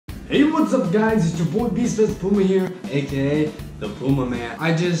Hey, what's up guys, it's your boy Beastfest Puma here, aka the Puma Man.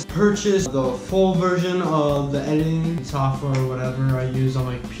 I just purchased the full version of the editing software or whatever I use on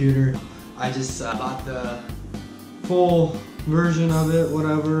my computer. I just bought the full version of it,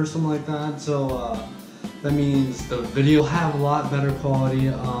 whatever, something like that. So that means the video will have a lot better quality,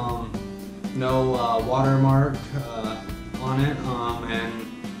 no watermark on it, and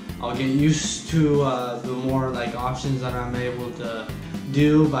I'll get used to the more like options that I'm able to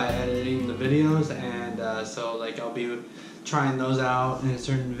do by editing the videos, and so like I'll be trying those out in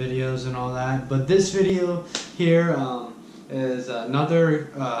certain videos and all that. But this video here is another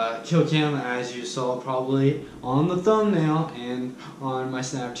kill cam, as you saw probably on the thumbnail and on my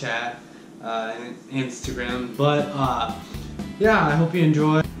Snapchat and Instagram. But yeah, I hope you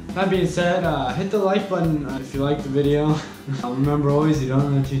enjoy. That being said, hit the like button if you like the video. Remember always, you don't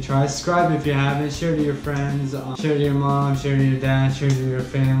know until you try. Subscribe if you haven't. Share to your friends. Share to your mom. Share to your dad. Share to your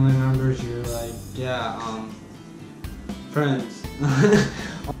family members. Your friends.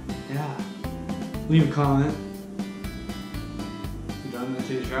 Yeah. Leave a comment. You don't know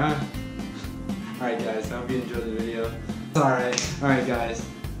until you try. Alright guys, I hope you enjoyed the video. Alright guys,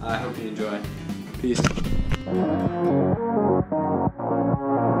 I hope you enjoy. Peace.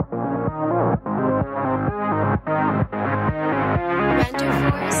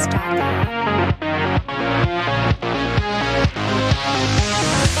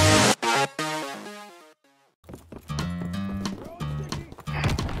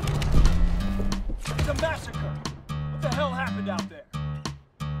 It's a massacre! What the hell happened out there?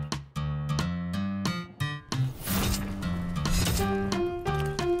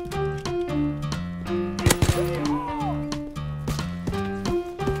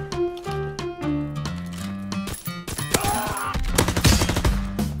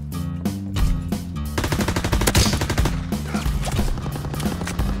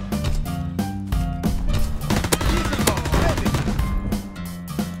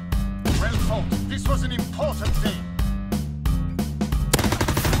 This was an important thing.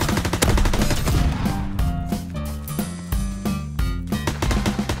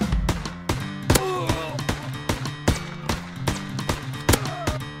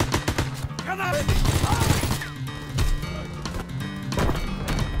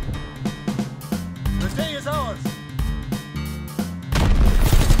 The day is ours.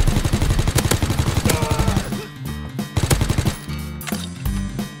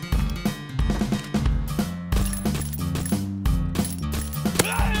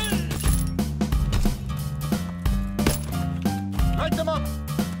 Light them up!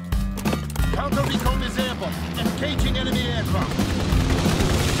 Counter recon is airborne, engaging enemy aircraft.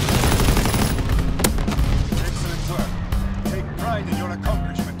 Excellent work. Take pride in your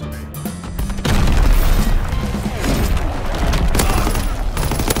accomplishment today.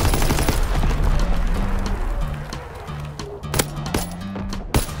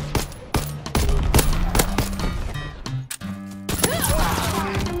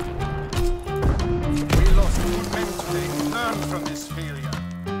 We lost good men today. Learn from this failure.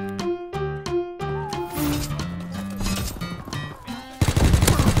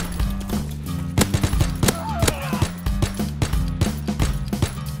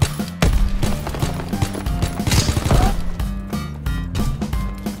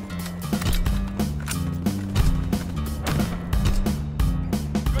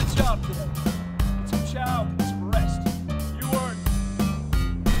 Good job today. Some chow, some rest. You earned it.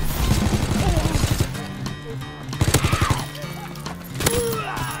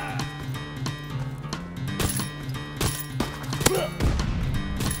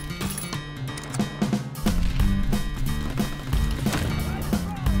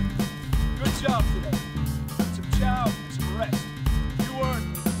 Good job today. Some chow, some rest. You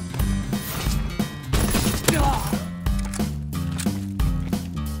earned it.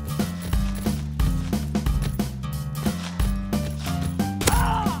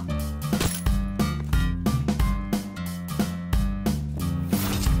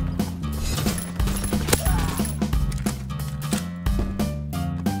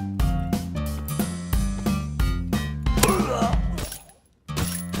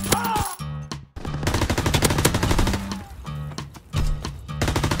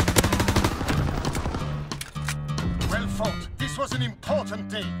 Well fought. This was an important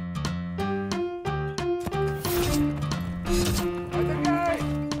day.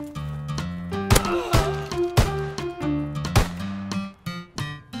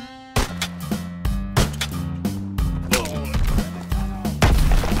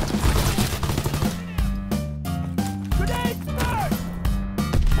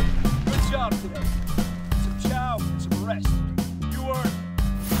 Good job today. Some chow, some rest. You earned it.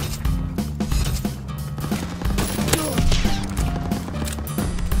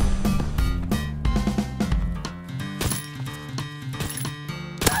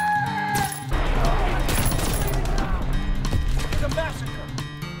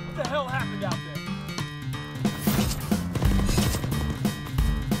 What the hell happened out there?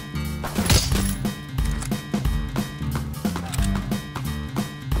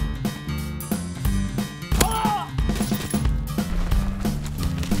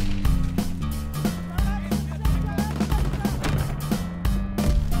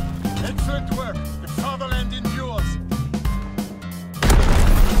 Excellent work. The fatherland endures.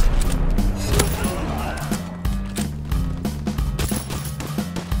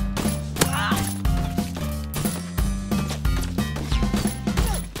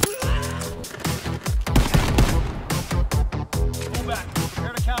 Pull back.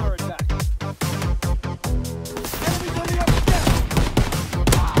 Prepare to counterattack. Enemies on the upper deck!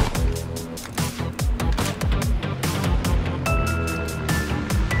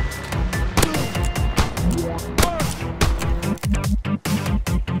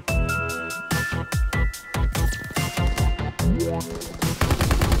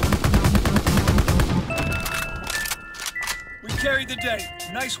 We carried the day.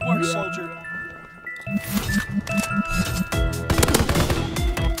 Nice work, soldier.